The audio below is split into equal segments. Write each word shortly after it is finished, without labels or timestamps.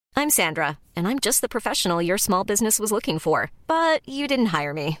I'm Sandra, and I'm just the professional your small business was looking for. But you didn't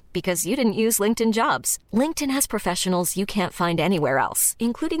hire me because you didn't use LinkedIn Jobs. LinkedIn has professionals you can't find anywhere else,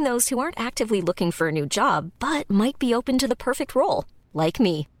 including those who aren't actively looking for a new job, but might be open to the perfect role, like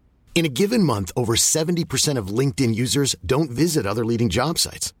me. In a given month, over 70% of LinkedIn users don't visit other leading job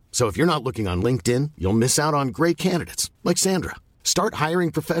sites. So if you're not looking on LinkedIn, you'll miss out on great candidates like Sandra. Start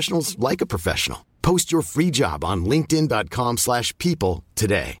hiring professionals like a professional. Post your free job on linkedin.com/people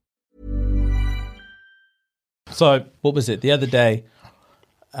today. So what was it? The other day,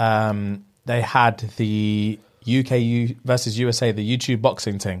 they had the UK versus USA, the YouTube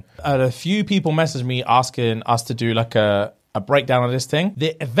boxing thing. A few people messaged me asking us to do like a breakdown of this thing.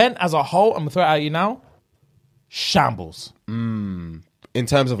 The event as a whole, I'm going to throw it at you now, shambles. In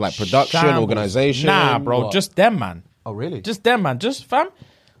terms of like production, Shambles. organization? Nah, bro, what? just them, man. Oh, really? Just them, man. Just, fam,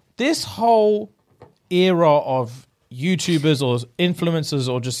 this whole era of YouTubers or influencers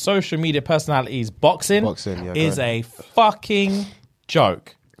or just social media personalities boxing is a fucking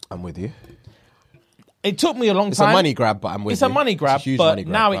joke. I'm with you. It took me a long time. It's a money grab, but I'm with you. It's a money grab, It's a huge but money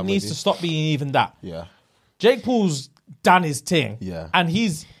grab, now but it I'm needs with to you. stop being even that. Yeah. Jake Paul's done his thing. Yeah. And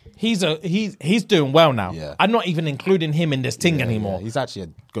he's doing well now. Yeah. I'm not even including him in this thing anymore. Yeah. He's actually a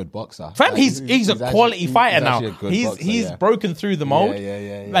good boxer. Fam, he's a quality fighter now. He's boxer, broken through the mold.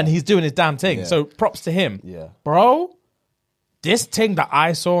 Yeah. And he's doing his damn thing. Yeah. So props to him. Yeah. Bro, this thing that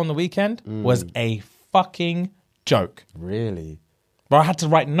I saw on the weekend was a fucking joke. Really? Bro, I had to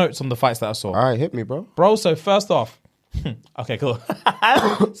write notes on the fights that I saw. All right, hit me, bro. Bro, so first off, okay, cool.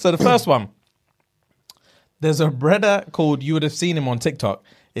 So the first one, there's a brother called, you would have seen him on TikTok,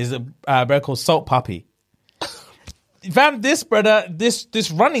 is a brother called Salt Puppy. Fam, this brother,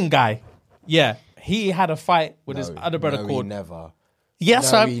 this running guy, yeah, he had a fight with his other brother called... He never.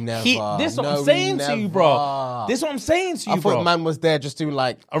 Yes, No, fam. he never. This is what No, I'm he saying to you, bro. never. This is what I'm saying to you, I bro. thought man was there just doing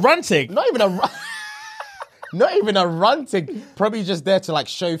like... A run thing. Not even a run... Not even a run thing. Probably just there to like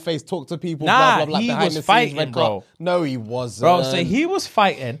show face, talk to people, Nah, blah, blah, blah. he behind was the fighting, scenes, red bro. carpet. No, he wasn't. Bro, so he was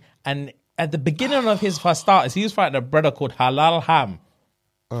fighting, and at the beginning of his first starters, he was fighting a brother called Halal Ham.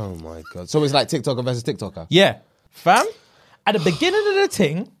 Oh my God. So it's like TikToker versus TikToker? Yeah. Fam, at the beginning of the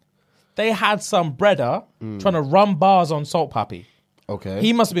thing, they had some brother trying to run bars on Salt Puppy. Okay.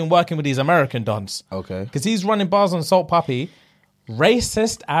 He must have been working with these American dons. Okay. Because he's running bars on Salt Puppy,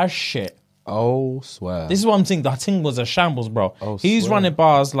 racist as shit. Oh, swear. This is what I'm saying. The thing was a shambles, bro. Oh, He's swear. running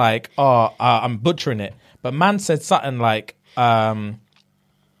bars like, I'm butchering it. But man said something like, I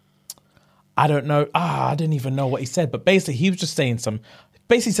don't know. I don't even know what he said. But basically, he was just saying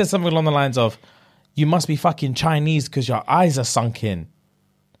basically said something along the lines of, you must be fucking Chinese because your eyes are sunk in.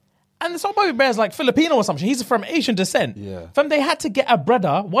 And Salt Puppy Bear's like Filipino or something. He's from Asian descent. Yeah. Fam, they had to get a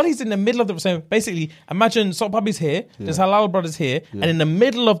brother while he's in the middle of the... So basically, imagine Salt Puppy's here, there's Halal Brothers here, and in the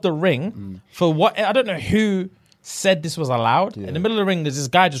middle of the ring, for what... I don't know who said this was allowed. In the middle of the ring, there's this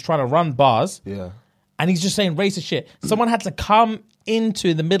guy just trying to run bars. Yeah. And he's just saying racist shit. Someone had to come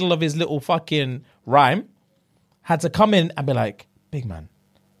into the middle of his little fucking rhyme, had to come in and be like, big man,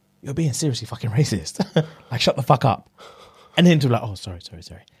 you're being seriously fucking racist. Like, shut the fuck up. And then to be like, oh, sorry.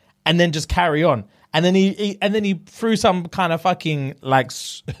 And then just carry on. And then he threw some kind of fucking like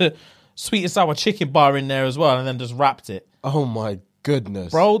sweet and sour chicken bar in there as well, and then just wrapped it. Oh my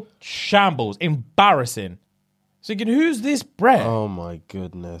goodness. Bro, shambles. Embarrassing. So who's this Brett? Oh my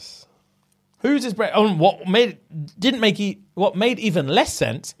goodness. Who's this Brett? Oh, what made even less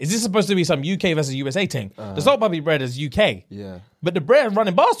sense is this supposed to be some UK versus USA thing. The Salt Puppy Bread is UK. Yeah. But the Brett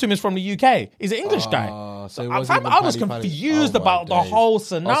running bars to him is from the UK. He's an English guy. So it I wasn't even was Paddy. confused Oh my about the days. whole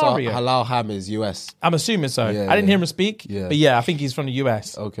Also, scenario. Halal Ham is US. I'm assuming so. Yeah, I didn't yeah. hear him speak. Yeah. But yeah, I think he's from the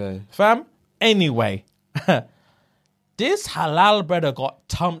US. Okay. Fam, anyway. This halal brother got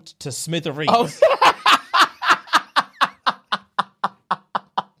tumped to smithereens. Oh.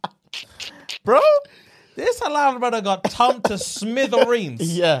 Bro, this halal brother got tumped to smithereens.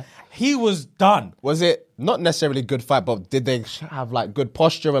 Yeah. He was done. Was it not necessarily a good fight, but did they have like good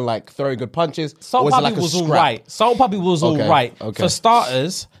posture and like throwing good punches? Salt Or was it Puppy like a was all scrap? right. Salt Puppy was all Okay, right. okay. For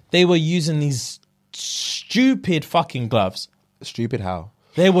starters, they were using these stupid fucking gloves. Stupid how?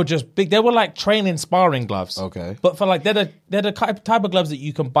 They were just big. They were like training sparring gloves. Okay. But for like, they're the type of gloves that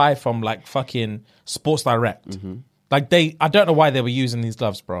you can buy from like fucking Sports Direct. Mm-hmm. Like I don't know why they were using these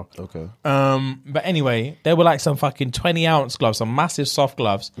gloves, bro. Okay. But anyway, they were like some fucking 20-ounce gloves, some massive soft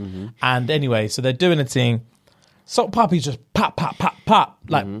gloves. Mm-hmm. And anyway, so they're doing a thing. Salt Puppy's just pop,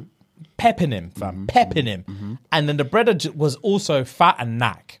 like pepping him, fam, pepping him. And then the brother was also fat and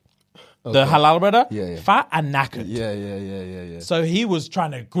knack. The halal brother, Yeah. fat and knackered. Yeah. So he was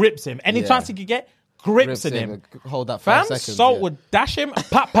trying to grip him. Any Yeah. chance he could get, grips in him. Hold that Fam, 5 seconds. Salt would dash him,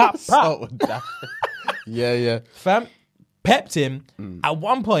 pop, pop, Salt pop. would dash. Yeah. Fam, pepped him. At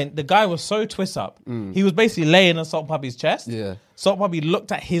one point, the guy was so twist up. He was basically laying on Salt Puppy's chest. Yeah. Salt Puppy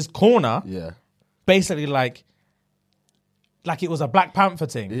looked at his corner. Yeah. Basically like it was a Black Panther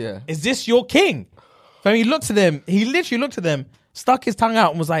thing. Yeah. Is this your king? Fam, he looked at them. He literally looked at them, stuck his tongue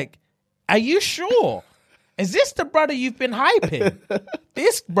out and was like, are you sure? Is this the brother you've been hyping?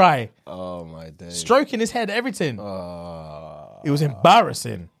 This bro. Oh my days. Stroking his head, everything. It was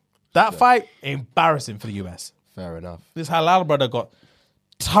embarrassing. That fight, embarrassing for the US. Fair enough. This halal brother got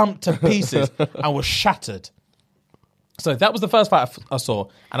tumped to pieces and was shattered. So that was the first fight I saw.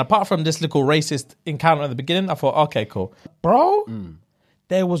 And apart from this little racist encounter at the beginning, I thought, okay, cool. Bro,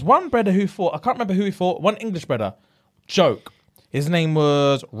 there was one brother who fought, I can't remember who he fought, one English brother, joke. His name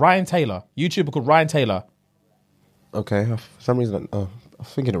was Ryan Taylor, YouTuber called Ryan Taylor. Okay, for some reason, I'm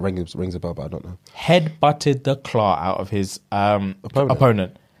thinking it rings a bell, but I don't know. Head-butted the claw out of his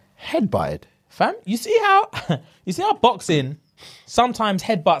opponent. Headbutted? Fam, you see how boxing, sometimes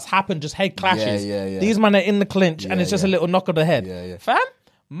headbutts happen, just head clashes. Yeah. These men are in the clinch and it's just a little knock of the head. Yeah. Fam,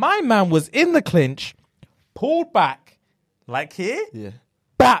 my man was in the clinch, pulled back, like here,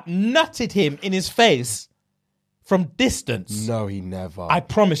 bap, nutted him in his face from distance. No, he never. I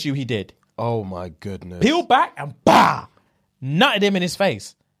promise you he did. Oh my goodness. Peeled back and bah, nutted him in his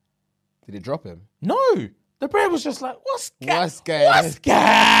face. Did it drop him? No. The bread was just like, what's going on?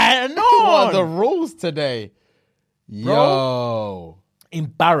 What are the rules today? Yo.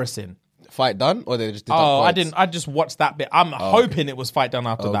 Embarrassing. Fight done? Or they just did I just watched that bit. I'm hoping it was fight done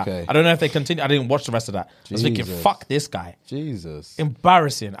after that. I don't know if they continue. I didn't watch the rest of that. I was thinking, fuck this guy. Jesus.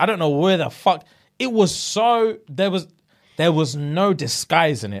 Embarrassing. I don't know where the fuck. It was so, there was no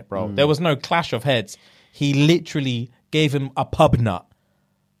disguise in it, bro. There was no clash of heads. He literally gave him a pub nut.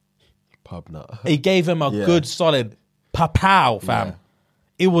 He gave him a good solid pow, fam. Yeah.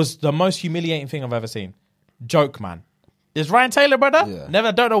 It was the most humiliating thing I've ever seen. Joke, man. This Ryan Taylor, brother,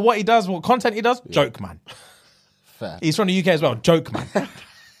 don't know what he does, what content he does. Joke, man. Fair. He's from the UK as well. Joke, man.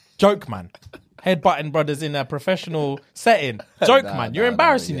 Joke, man. Headbutting brothers in a professional setting. Joke, man. You're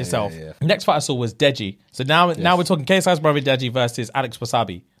embarrassing yourself. Yeah. Next fight I saw was Deji. So now we're talking KSI's brother Deji versus Alex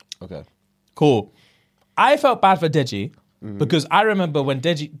Wasabi. Okay. Cool. I felt bad for Deji because I remember when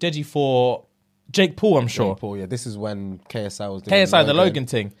Deji fought Jake Paul, I'm sure. Jake Paul, yeah. This is when KSI was doing the Logan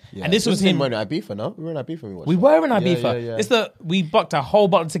thing. Yeah. And this was him. We were in Ibiza, no? We were in Ibiza. We were in Ibiza. Yeah. We bucked a whole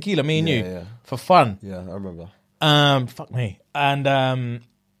bottle of tequila, me and you, for fun. Yeah, I remember. Fuck me. And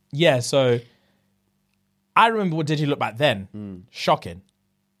so I remember what Deji looked back then. Shocking.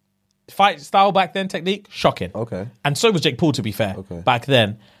 Fight style back then, technique, shocking. Okay. And so was Jake Paul, to be fair, back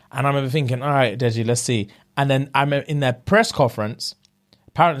then. And I remember thinking, all right, Deji, let's see. And then I remember in their press conference,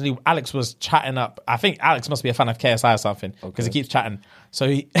 apparently Alex was chatting up. I think Alex must be a fan of KSI or something because he keeps chatting. So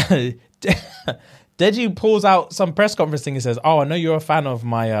Deji pulls out some press conference thing. He says, I know you're a fan of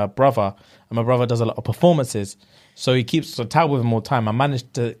my brother, and my brother does a lot of performances. So he keeps a towel with him all the time. I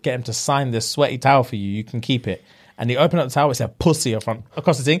managed to get him to sign this sweaty towel for you. You can keep it. And he opened up the towel. It said pussy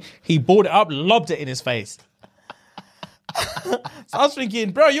across the thing. He balled it up, lobbed it in his face. So I was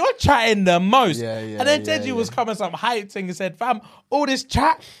thinking, bro, you're chatting the most. And then Deji was coming some hype thing and said, fam, all this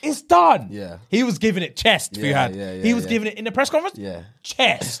chat is done. Yeah. He was giving it chest, he was giving it in the press conference.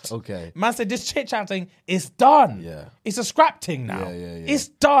 Chest. Okay. Man said, this chit chat thing is done. Yeah. It's a scrap thing now. It's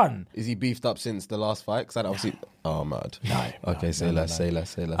done. Is he beefed up since the last fight? Because obviously... Oh, mad. No. Okay, say less.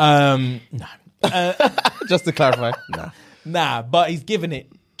 No. Just to clarify. Nah, but he's giving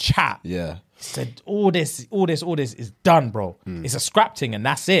it chat. Yeah. He said, all this is done, bro. It's a scrap thing and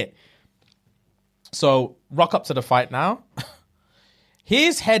that's it. So, rock up to the fight now.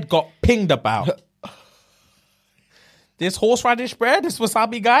 His head got pinged about. This horseradish bread, this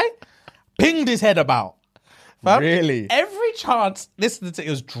wasabi guy, pinged his head about. Fam, really? Every chance, listen to it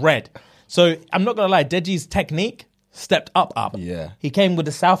was dread. So, I'm not going to lie, Deji's technique stepped up. Yeah. He came with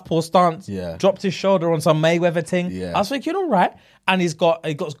the southpaw stance, dropped his shoulder on some Mayweather thing. Yeah. I was thinking, all right. And he got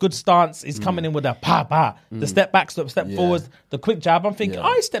good stance. He's coming in with a pa, the step back, step forwards, the quick jab. I'm thinking,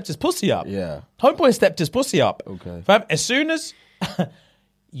 he stepped his pussy up. Yeah. Homeboy stepped his pussy up. Okay. Fam, as soon as,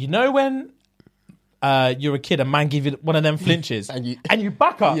 you know when you're a kid, a man give you one of them flinches and you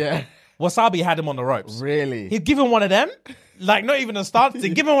back up. Yeah. Wasabi had him on the ropes. Really? He'd given one of them, like not even a stance,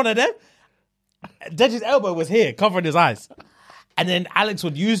 he'd given one of them. Deji's elbow was here, covering his eyes. And then Alex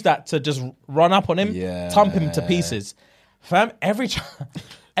would use that to just run up on him, thump him to pieces. Fam, every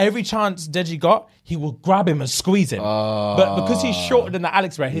chance Deji got, he would grab him and squeeze him. But because he's shorter than the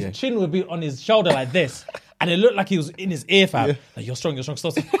Alex, right, his chin would be on his shoulder like this. And it looked like he was in his ear, fam. Like, you're strong,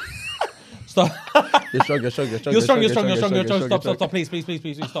 stop. Stop. You're strong. You're strong. Stop. Please.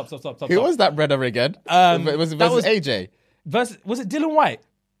 Stop. Who was that brother again? Was it versus AJ? Was it Dylan White?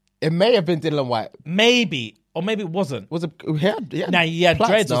 It may have been Dylan White. Maybe. Or maybe it wasn't. Was it? He had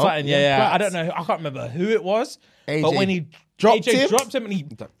dreads or something. Yeah. I Plats. don't know. I can't remember who it was. AJ but when he dropped him and he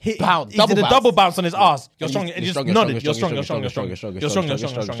did a bounce. double bounce on his ass. You're strong. You're It just strong, nodded. you're You're strong. strong, You're strong. you're You're strong, strong. you're You're strong, strong. you're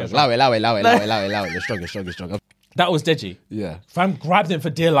You're strong. strong. Allow it. You're strong. That was Deji. Yeah. Fam grabbed him for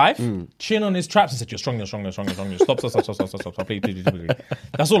dear life, chin on his traps and said, "You're strong. You're strong. Stop. Please.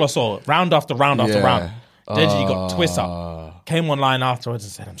 That's all I saw. Round after round after round. Deji got twist up. Came online afterwards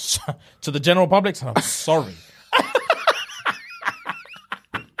and said, "I'm to the general public, said I'm sorry."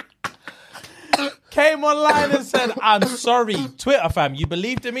 Came online and said, "I'm sorry, Twitter fam. You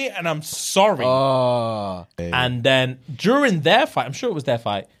believed in me, and I'm sorry." And then during their fight, I'm sure it was their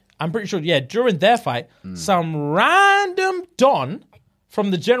fight. I'm pretty sure, during their fight, some random Don from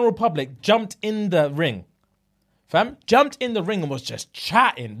the general public jumped in the ring. Fam, jumped in the ring and was just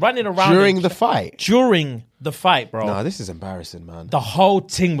chatting, running around. During the fight? During the fight, bro. Nah, this is embarrassing, man. The whole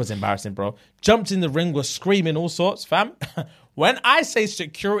thing was embarrassing, bro. Jumped in the ring, was screaming all sorts, fam. When I say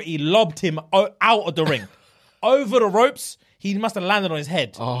security lobbed him out of the ring, over the ropes, he must have landed on his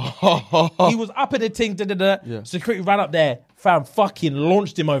head. He was up in the thing, Security ran up there, fam, fucking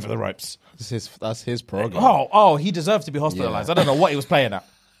launched him over the ropes. That's his program. He deserved to be hospitalized. I don't know what he was playing at.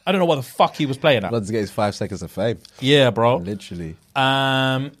 I don't know what the fuck he was playing at. Let's get his 5 seconds of fame. Yeah, bro. Literally.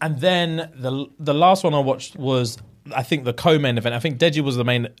 And then the last one I watched was, I think, the co-main event. I think Deji was the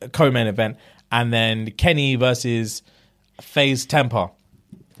main co-main event, and then Kenny versus FaZe Temper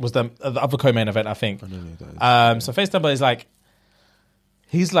was the other co-main event, I think. So FaZe Temper is like,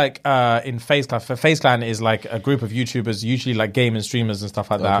 he's like in FaZe Clan. FaZe Clan is like a group of YouTubers, usually like gaming streamers and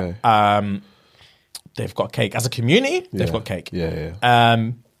stuff like that. Okay. They've got cake as a community. They've got cake. Yeah.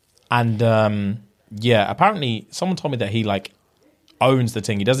 Apparently someone told me that he like owns the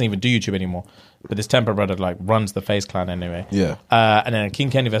thing. He doesn't even do YouTube anymore. But this Temper brother like runs the FaZe Clan anyway. Yeah. And then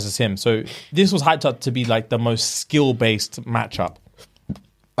King Kenny versus him. So this was hyped up to be like the most skill-based matchup.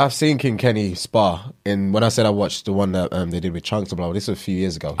 I've seen King Kenny spar when I said I watched the one that they did with Chunks, blah. This was a few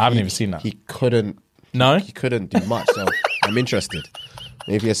years ago. I haven't even seen that. He couldn't do much, so I'm interested.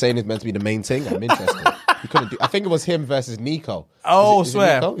 If you're saying it's meant to be the main thing, I'm interested. He couldn't do. I think it was him versus Nico. Oh, is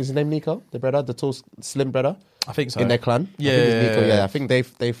swear. Is his name Nico? The brother, the tall, slim brother? I think so. In their clan? Yeah. I think it's Nico, yeah. I think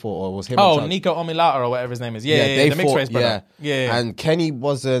they fought, or it was him and Oh, Chunks. Nico Omilata or whatever his name is. Yeah, they the mixed fought, race brother. Yeah. And Kenny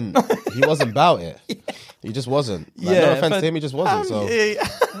wasn't about it. He just wasn't. Like, no offense to him, he just wasn't. So. Do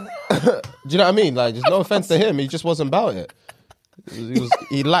you know what I mean? Like, just no offense to him, he just wasn't about it.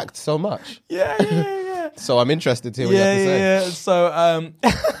 He lacked so much. Yeah. So I'm interested to hear what you have to say.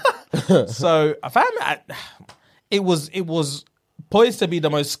 Yeah. So I found it was poised to be the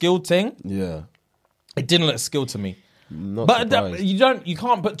most skilled thing. Yeah. It didn't look skilled to me. But You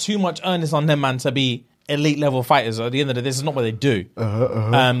can't put too much earnest on them, man, to be elite level fighters. At the end of the day, this is not what they do.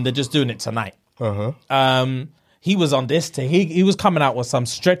 They're just doing it tonight. He was on this thing. He was coming out with some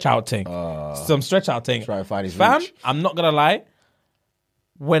stretch out thing. Try and find his reach. I'm not gonna lie.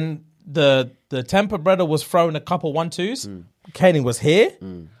 When the Temper brother was throwing a couple 1-2s, Kenny was here.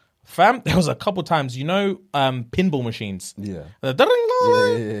 Fam, there was a couple times, pinball machines. Yeah.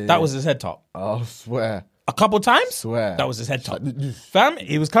 That was his head top. Oh, swear. A couple times? Swear. That was his head top. Fam,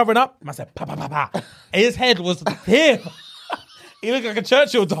 he was covering up. I said, pa, pa, pa, pa. His head was here. He looked like a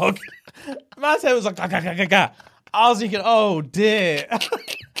Churchill dog. Man's head was like, ga, ga, ga, ga, ga. I was thinking, oh dear.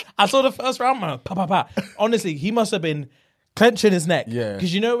 I saw the first round, man. Pa, pa, pa. Honestly, he must have been clenching his neck. Yeah.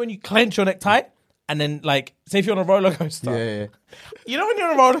 Because when you clench your neck tight, and then, like, say if you're on a roller coaster. Yeah. You know when you're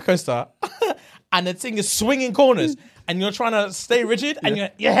on a roller coaster and the thing is swinging corners and you're trying to stay rigid and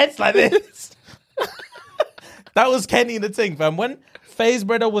your head's like this? That was Kenny in the thing, fam. When FaZe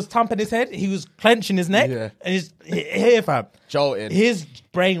brother was thumping his head, he was clenching his neck and his here, fam. Jolting. His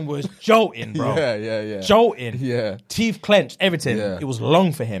brain was jolting, bro. Yeah. Jolting. Yeah. Teeth clenched, everything. Yeah. It was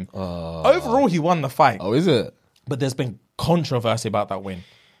long for him. Overall, he won the fight. Oh, is it? But there's been controversy about that win.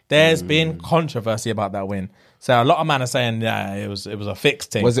 There's been controversy about that win. So a lot of men are saying, it was a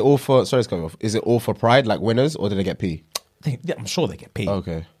fixed thing. Was it all for, sorry to cut you off, is it all for pride, like winners, or did they get P? I'm sure they get P.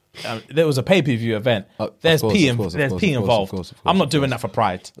 Okay. There was a pay-per-view event. There's P involved. I'm not doing that for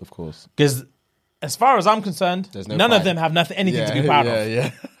pride. Of course. Because as far as I'm concerned, none of them have anything to be proud of.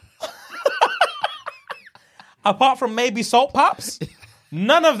 Yeah. Apart from maybe Salt Pops,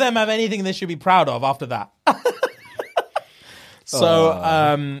 none of them have anything they should be proud of after that.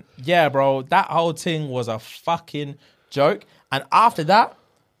 So, bro, that whole thing was a fucking joke. And after that,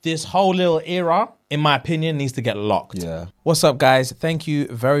 this whole little era in my opinion, needs to get locked. Yeah. What's up, guys? Thank you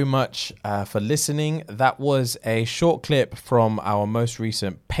very much for listening. That was a short clip from our most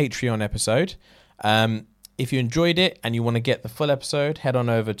recent Patreon episode. If you enjoyed it and you want to get the full episode, head on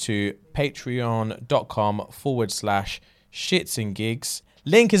over to patreon.com/shitsandgigs.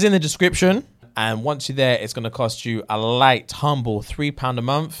 Link is in the description. And once you're there, it's going to cost you a light, humble £3 a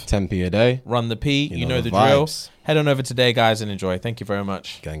month. 10p a day. Run the P. You know the drill. Head on over today, guys, and enjoy. Thank you very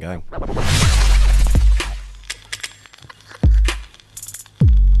much. Gang, gang.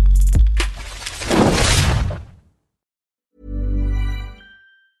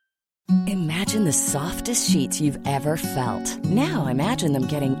 Imagine the softest sheets you've ever felt. Now imagine them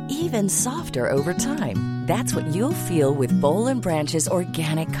getting even softer over time. That's what you'll feel with Boll & Branch's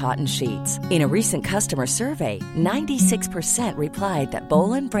organic cotton sheets. In a recent customer survey, 96% replied that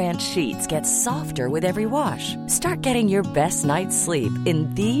Boll & Branch sheets get softer with every wash. Start getting your best night's sleep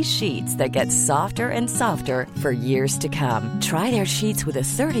in these sheets that get softer and softer for years to come. Try their sheets with a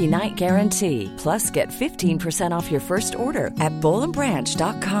 30-night guarantee. Plus, get 15% off your first order at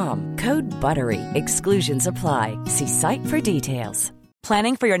bollandbranch.com. Code BUTTERY. Exclusions apply. See site for details.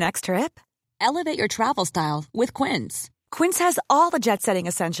 Planning for your next trip? Elevate your travel style with Quince. Quince has all the jet-setting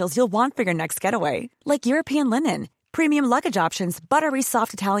essentials you'll want for your next getaway, like European linen, premium luggage options, buttery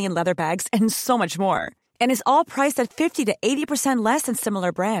soft Italian leather bags, and so much more. And is all priced at 50 to 80% less than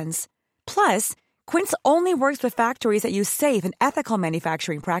similar brands. Plus, Quince only works with factories that use safe and ethical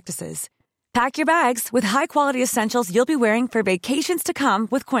manufacturing practices. Pack your bags with high-quality essentials you'll be wearing for vacations to come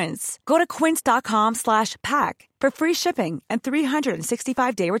with Quince. Go to quince.com/pack for free shipping and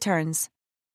 365-day returns.